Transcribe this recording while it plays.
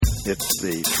It's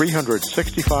the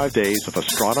 365 Days of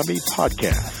Astronomy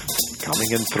podcast. Coming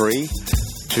in 3,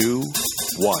 2,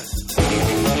 1.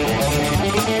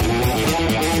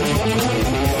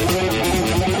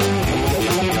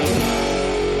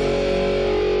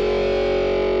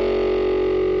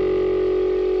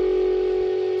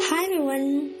 Hi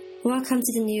everyone, welcome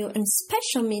to the new and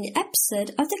special mini episode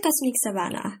of the Cosmic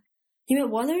Savannah. You may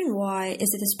be wondering why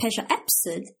is it a special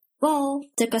episode? Well,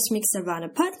 the Cosmic Savannah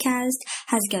podcast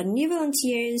has got new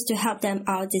volunteers to help them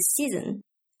out this season.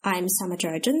 I'm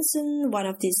Samatra Johnson, one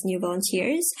of these new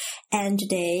volunteers, and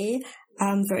today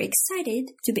I'm very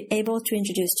excited to be able to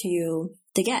introduce to you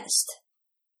the guest.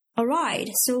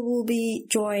 Alright, so we'll be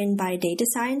joined by data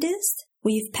scientist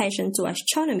with passion to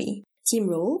astronomy, Tim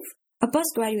Rolfe, a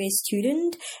postgraduate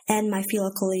student and my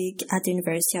fellow colleague at the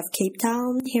University of Cape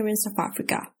Town here in South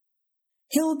Africa.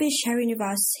 He will be sharing with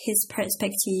us his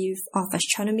perspective of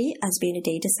astronomy as being a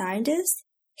data scientist.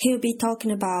 He'll be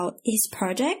talking about his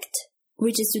project,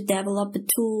 which is to develop a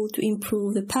tool to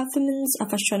improve the performance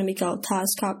of astronomical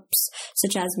telescopes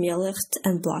such as Meerlicht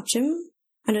and Blockgem,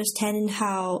 understanding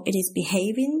how it is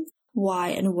behaving, why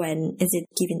and when is it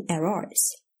giving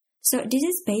errors. So this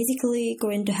is basically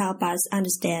going to help us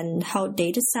understand how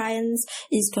data science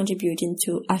is contributing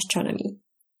to astronomy.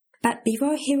 But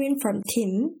before hearing from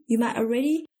Tim, you might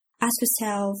already ask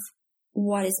yourself,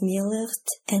 what is Meerlicht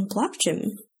and Blockgem?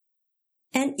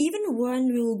 And even when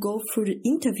we will go through the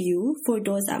interview, for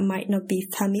those that might not be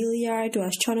familiar to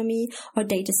astronomy or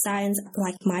data science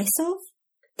like myself,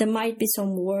 there might be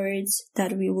some words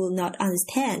that we will not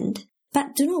understand.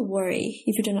 But do not worry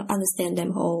if you do not understand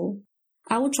them all.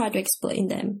 I will try to explain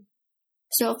them.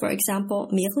 So, for example,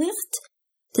 Meerlicht,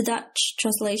 the Dutch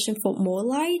translation for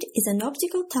Moorlight, is an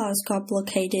optical telescope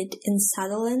located in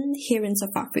Sutherland here in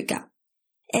South Africa.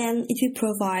 And it will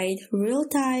provide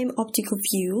real-time optical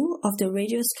view of the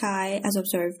radio sky as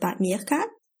observed by MeerKAT,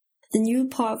 the new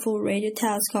powerful radio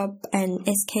telescope and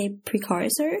ESCAPE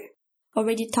precursor,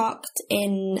 already talked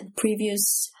in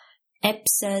previous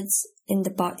episodes in the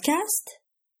podcast.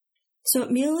 So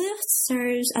Meerlicht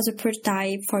serves as a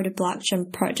prototype for the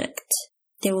Blockgem project.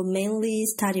 They will mainly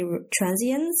study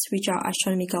transients, which are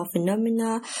astronomical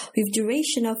phenomena with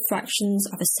duration of fractions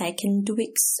of a second to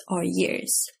weeks or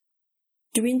years.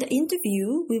 During the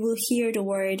interview, we will hear the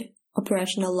word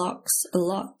operational logs a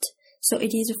lot. So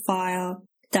it is a file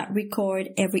that record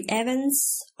every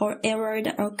events or error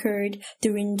that occurred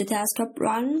during the telescope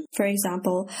run. For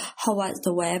example, how was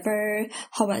the weather,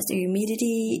 how was the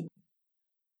humidity.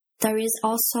 There is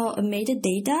also a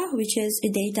metadata, which is a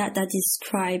data that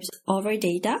describes our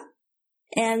data,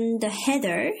 and the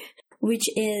header, which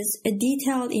is a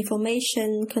detailed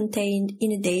information contained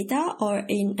in a data or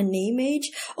in an image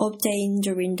obtained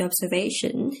during the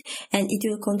observation, and it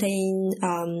will contain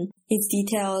its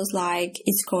details like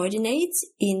its coordinates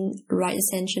in right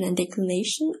ascension and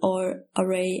declination, or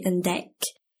array and deck.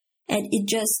 And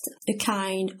it's just a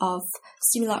kind of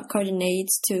similar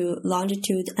coordinates to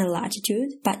longitude and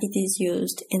latitude, but it is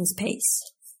used in space.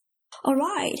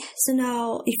 Alright, so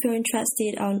now if you're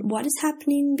interested on what is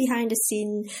happening behind the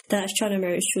scene that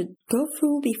astronomers should go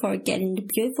through before getting the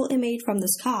beautiful image from the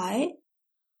sky,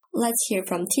 let's hear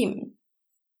from Tim.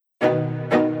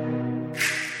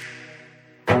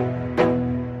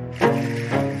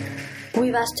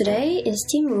 With us today is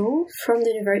Tim Rolfe from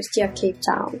the University of Cape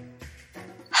Town.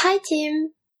 Hi,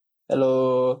 Tim.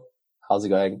 Hello. How's it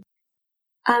going?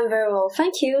 I'm very well,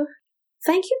 thank you.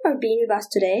 Thank you for being with us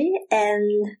today and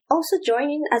also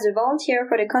joining as a volunteer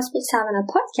for the Cosmic Savannah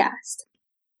podcast.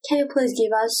 Can you please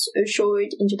give us a short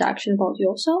introduction about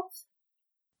yourself?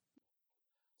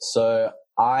 So,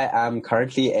 I am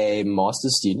currently a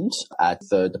master's student at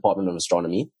the Department of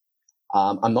Astronomy.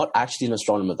 I'm not actually an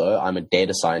astronomer though, I'm a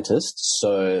data scientist.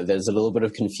 So there's a little bit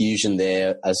of confusion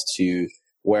there as to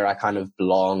where I kind of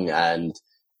belong, and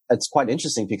it's quite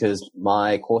interesting because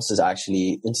my course is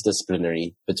actually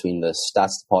interdisciplinary between the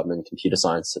stats department, computer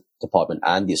science department,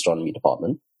 and the astronomy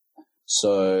department.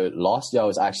 So last year I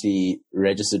was actually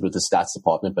registered with the stats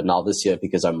department, but now this year,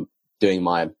 because I'm doing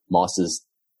my master's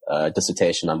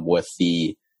dissertation, I'm with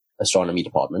the astronomy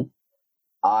department.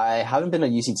 I haven't been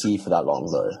at UCT for that long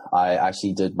though. I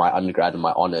actually did my undergrad and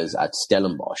my honors at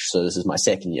Stellenbosch. So this is my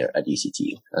second year at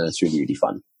UCT, and it's really, really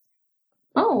fun.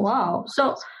 Oh, wow.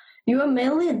 So you are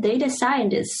mainly a data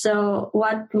scientist. So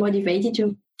what motivated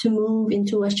you to move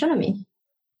into astronomy?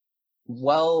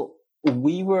 Well,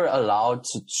 we were allowed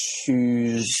to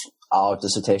choose our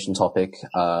dissertation topic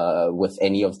with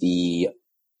any of the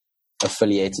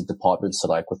affiliated departments, so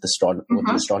like with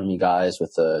the astronomy guys,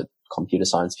 with the computer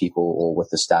science people, or with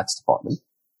the stats department.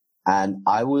 And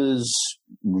I was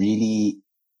really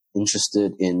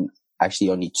interested in actually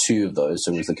only two of those.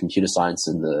 So it was the computer science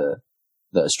and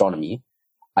the astronomy.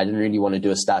 I didn't really want to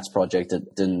do a stats project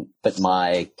that didn't fit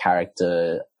my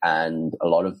character, and a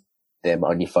lot of them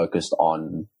only focused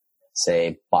on,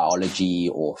 say, biology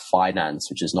or finance,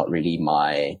 which is not really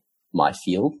my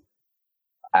field.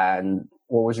 And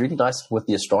what was really nice with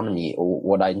the astronomy, or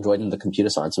what I enjoyed in the computer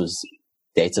science, was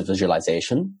data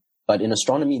visualization. But in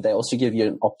astronomy, they also give you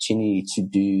an opportunity to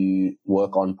do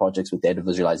work on projects with data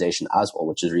visualization as well,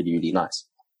 which is really, really nice.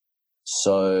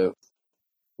 So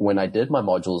when I did my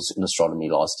modules in astronomy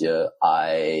last year,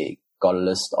 I got a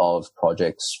list of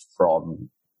projects from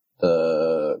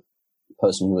the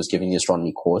person who was giving the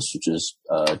astronomy course, which is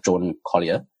Jordan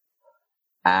Collier.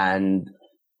 And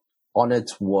on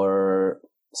it were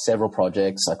several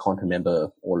projects. I can't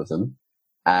remember all of them.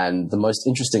 And the most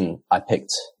interesting I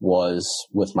picked was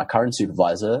with my current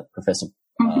supervisor, Professor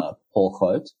Paul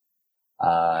Groot.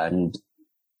 And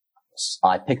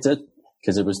I picked it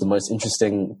because it was the most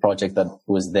interesting project that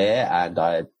was there, and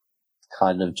I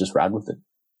kind of just ran with it.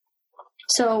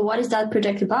 So what is that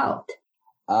project about?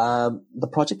 The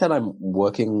project that I'm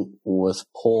working with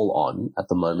Paul on at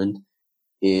the moment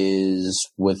is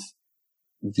with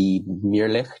the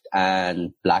Meerlicht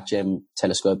and Blackgem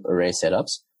telescope array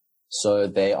setups. So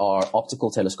they are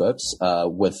optical telescopes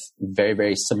with very,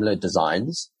 very similar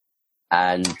designs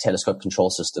and telescope control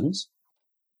systems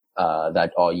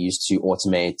that are used to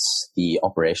automate the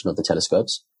operation of the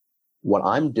telescopes. What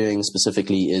I'm doing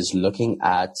specifically is looking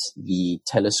at the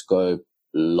telescope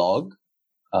log,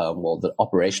 the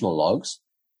operational logs,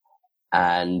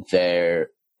 and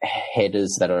their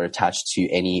headers that are attached to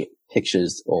any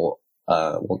pictures or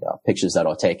pictures that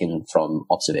are taken from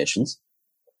observations.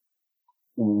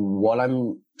 What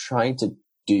I'm trying to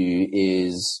do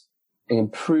is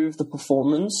improve the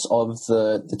performance of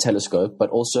the telescope, but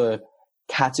also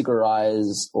categorize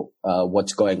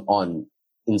what's going on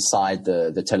inside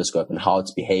the telescope and how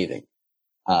it's behaving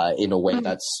in a way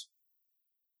that's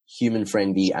human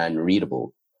friendly and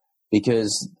readable.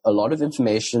 Because a lot of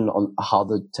information on how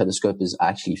the telescope is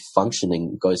actually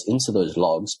functioning goes into those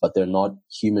logs, but they're not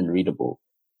human readable.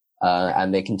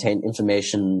 And they contain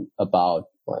information about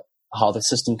how the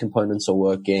system components are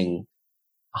working,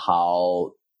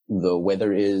 how the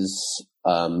weather is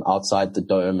outside the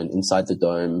dome and inside the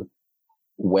dome,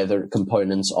 whether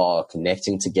components are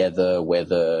connecting together,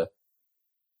 whether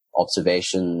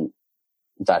observation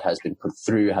that has been put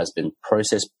through has been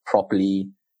processed properly,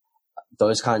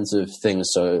 those kinds of things.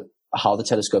 So how the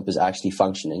telescope is actually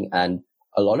functioning. And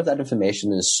a lot of that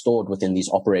information is stored within these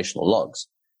operational logs.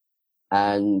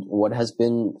 And what has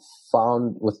been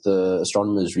found with the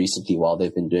astronomers recently while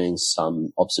they've been doing some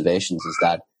observations is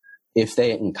that if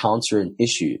they encounter an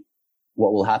issue,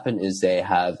 what will happen is they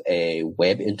have a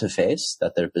web interface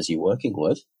that they're busy working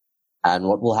with. And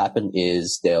what will happen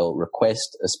is they'll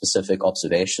request a specific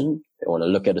observation. They want to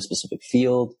look at a specific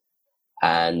field,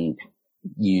 and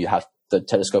the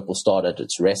telescope will start at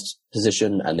its rest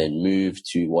position and then move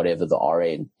to whatever the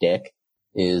RA deck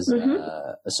is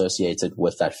associated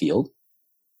with that field.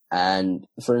 And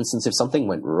for instance, if something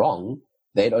went wrong,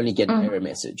 they'd only get an error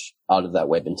message out of that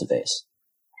web interface.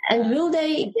 And will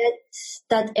they get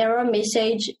that error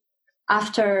message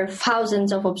after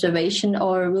thousands of observation,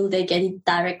 or will they get it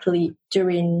directly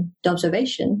during the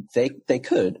observation? They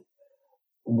could.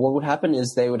 What would happen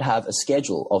is they would have a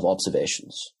schedule of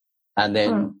observations, and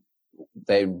then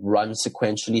they run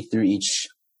sequentially through each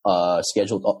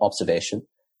scheduled observation.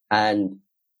 And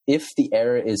if the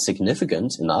error is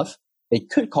significant enough, it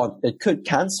could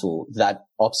cancel that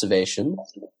observation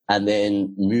and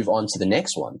then move on to the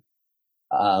next one.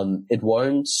 It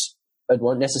won't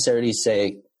necessarily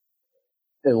say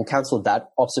it will cancel that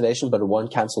observation, but it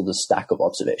won't cancel the stack of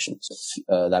observations.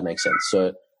 That makes sense.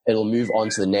 So it'll move on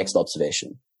to the next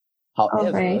observation.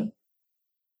 However,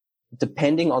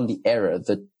 depending on the error,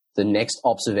 the next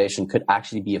observation could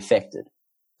actually be affected.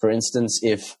 For instance,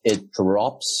 if it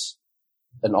drops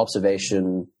an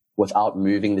observation without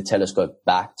moving the telescope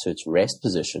back to its rest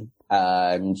position,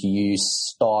 and you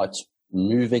start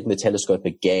moving the telescope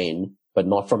again, but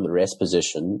not from the rest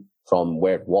position, from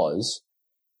where it was,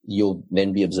 you'll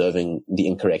then be observing the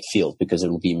incorrect field because it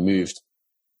will be moved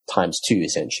times 2,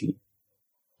 essentially.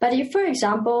 But if, for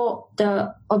example,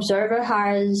 the observer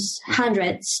has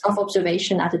hundreds of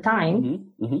observations at a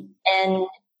time, and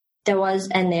there was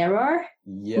an error,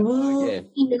 will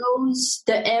he knows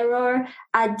the error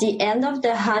at the end of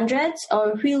the hundreds,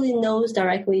 or really knows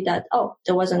directly that,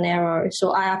 there was an error,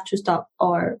 so I have to stop?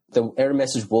 Or the error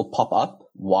message will pop up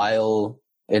while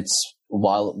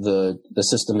the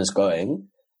system is going.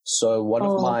 So one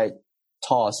of my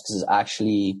tasks is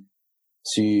actually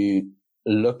to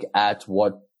look at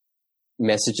what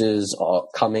messages are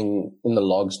coming in the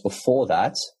logs before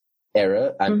that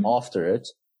error and after it,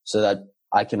 so that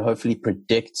I can hopefully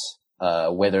predict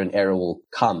whether an error will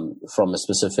come from a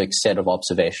specific set of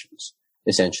observations,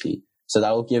 essentially. So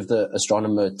that will give the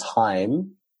astronomer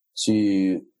time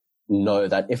to know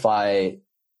that if I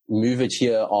move it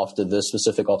here after this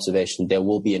specific observation, there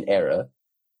will be an error.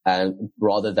 And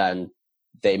rather than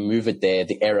they move it there,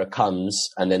 the error comes,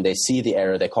 and then they see the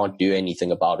error, they can't do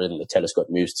anything about it, and the telescope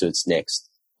moves to its next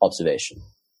observation,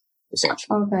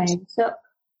 essentially. Okay. So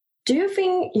do you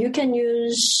think you can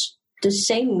use the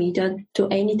same method to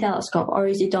any telescope, or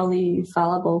is it only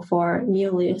valuable for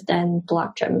near-Earth and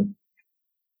Black Gem?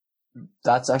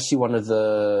 That's actually one of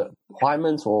the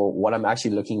requirements, or what I'm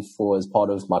actually looking for as part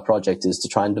of my project, is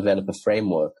to try and develop a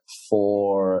framework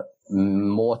for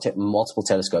multiple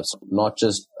telescopes, not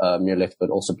just Near-Earth, but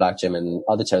also Black Gem and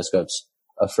other telescopes,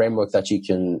 a framework that you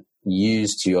can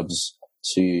use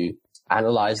to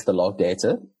analyze the log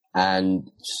data and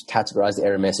categorize the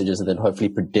error messages, and then hopefully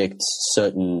predict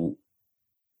certain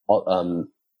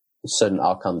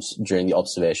outcomes during the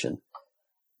observation.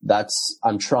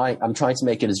 I'm trying to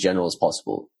make it as general as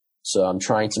possible. So I'm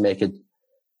trying to make it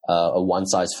a one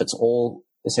size fits all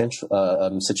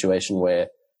situation where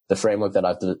the framework that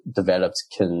I've developed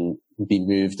can be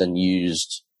moved and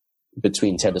used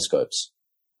between telescopes,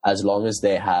 as long as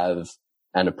they have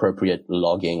an appropriate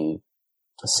logging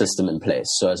system in place.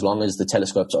 So as long as the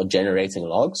telescopes are generating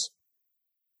logs,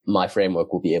 my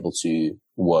framework will be able to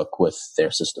work with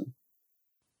their system.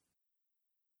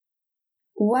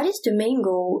 What is the main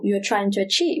goal you're trying to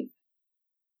achieve?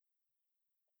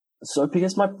 So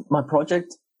because my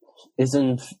project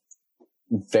isn't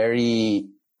very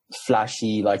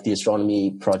flashy like the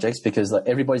astronomy projects, because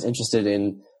everybody's interested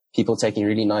in people taking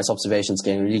really nice observations,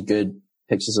 getting really good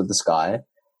pictures of the sky.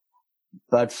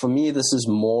 But for me, this is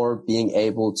more being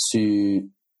able to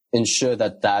ensure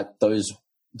that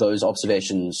those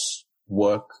observations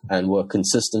work and work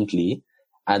consistently,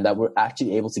 and that we're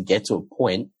actually able to get to a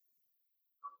point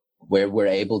where we're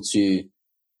able to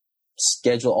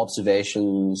schedule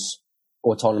observations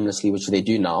autonomously, which they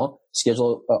do now,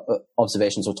 schedule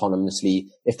observations autonomously.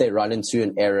 If they run into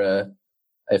an error,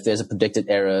 if there's a predicted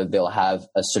error, they'll have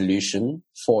a solution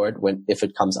for it if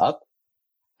it comes up.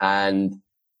 And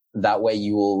that way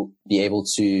you will be able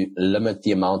to limit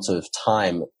the amount of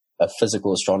time a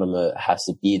physical astronomer has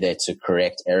to be there to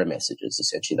correct error messages,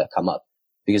 essentially, that come up.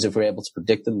 Because if we're able to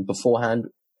predict them beforehand,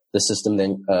 the system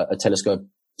then, a telescope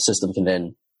system can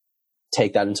then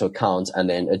take that into account and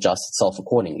then adjust itself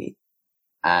accordingly.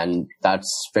 And that's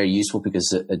very useful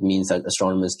because it means that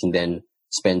astronomers can then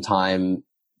spend time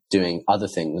doing other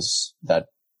things that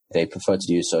they prefer to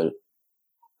do. So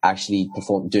actually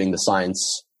doing the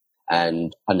science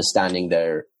and understanding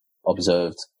their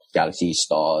observed galaxies,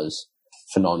 stars,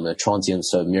 phenomena, transients.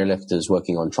 So Near-Earth is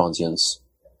working on transients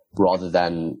rather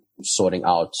than sorting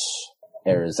out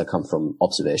errors that come from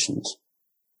observations.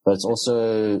 But it's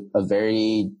also a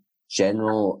very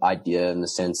general idea in the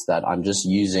sense that I'm just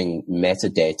using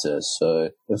metadata, so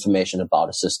information about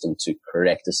a system to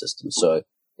correct a system. So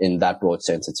in that broad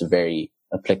sense, it's a very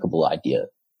applicable idea.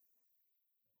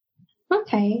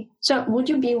 Okay. So would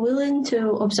you be willing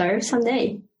to observe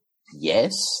someday?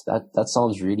 Yes, that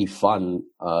sounds really fun.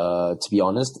 To be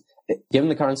honest, given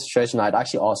the current situation, I'd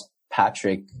actually asked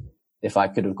Patrick if I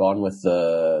could have gone with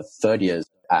the third years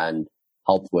and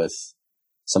helped with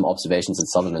some observations in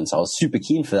Sutherland. So I was super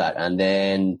keen for that. And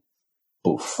then,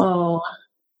 poof. Oh.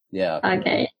 Yeah.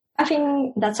 Okay. I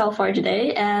think that's all for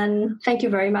today. And thank you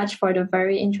very much for the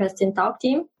very interesting talk,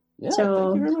 Tim. Yeah, thank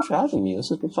you very much for having me. This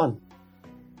has been fun.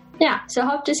 Yeah, so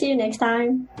hope to see you next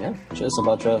time. Yeah. Cheers,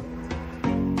 Subhadra.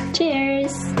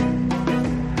 Cheers.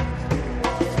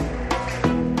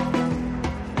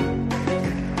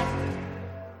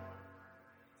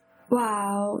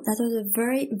 Wow, that was a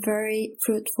very, very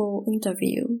fruitful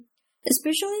interview,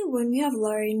 especially when we have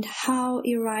learned how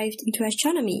he arrived into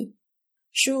astronomy.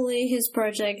 Surely his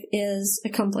project is a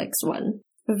complex one,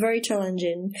 very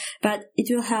challenging, but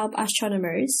it will help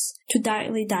astronomers to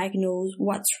directly diagnose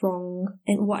what's wrong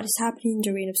and what is happening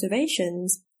during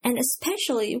observations, and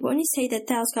especially when you say that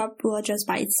telescope will adjust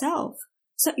by itself.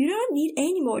 So you don't need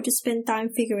anymore to spend time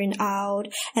figuring out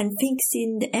and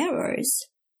fixing the errors,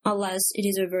 unless it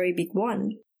is a very big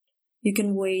one. You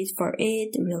can wait for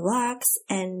it, relax,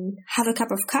 and have a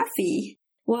cup of coffee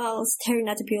while staring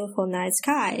at the beautiful night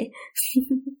sky.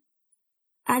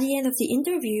 At the end of the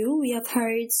interview, we have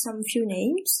heard some few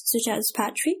names, such as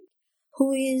Patrick,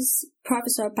 who is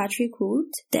Professor Patrick Wood,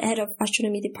 the head of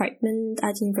astronomy department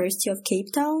at the University of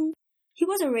Cape Town. He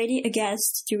was already a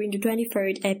guest during the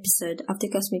 23rd episode of the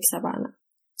Cosmic Savannah.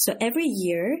 So every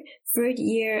year,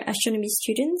 third-year astronomy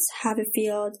students have a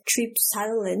field trip to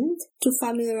Sutherland to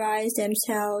familiarize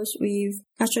themselves with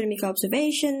astronomical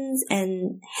observations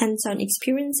and hands-on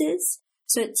experiences.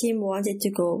 So Tim wanted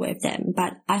to go with them,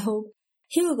 but I hope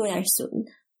he will go there soon.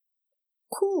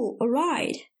 Cool,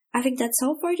 alright. I think that's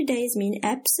all for today's mini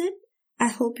episode. I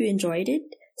hope you enjoyed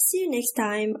it. See you next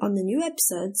time on the new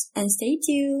episodes and stay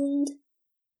tuned.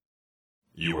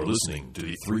 You are listening to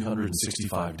the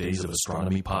 365 Days of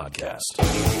Astronomy podcast.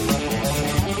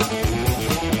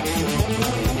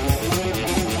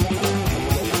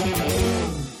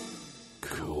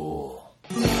 Cool.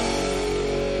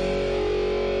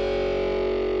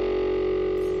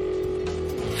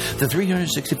 The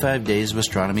 365 Days of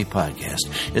Astronomy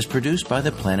podcast is produced by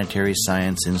the Planetary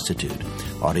Science Institute.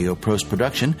 Audio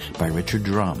post-production by Richard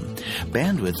Drum.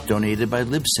 Bandwidth donated by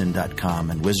Libsyn.com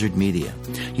and Wizard Media.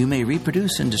 You may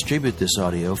reproduce and distribute this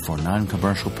audio for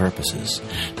non-commercial purposes.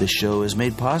 This show is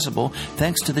made possible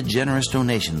thanks to the generous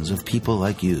donations of people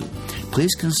like you.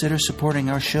 Please consider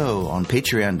supporting our show on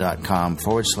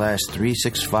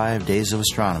patreon.com/365 Days of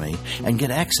Astronomy and get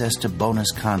access to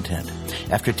bonus content.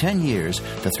 After 10 years,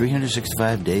 the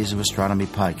 365 Days of Astronomy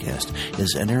podcast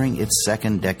is entering its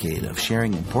second decade of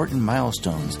sharing important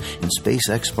milestones in space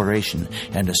exploration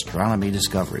and astronomy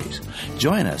discoveries.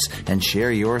 Join us and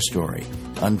share your story.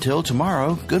 Until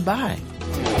tomorrow, goodbye.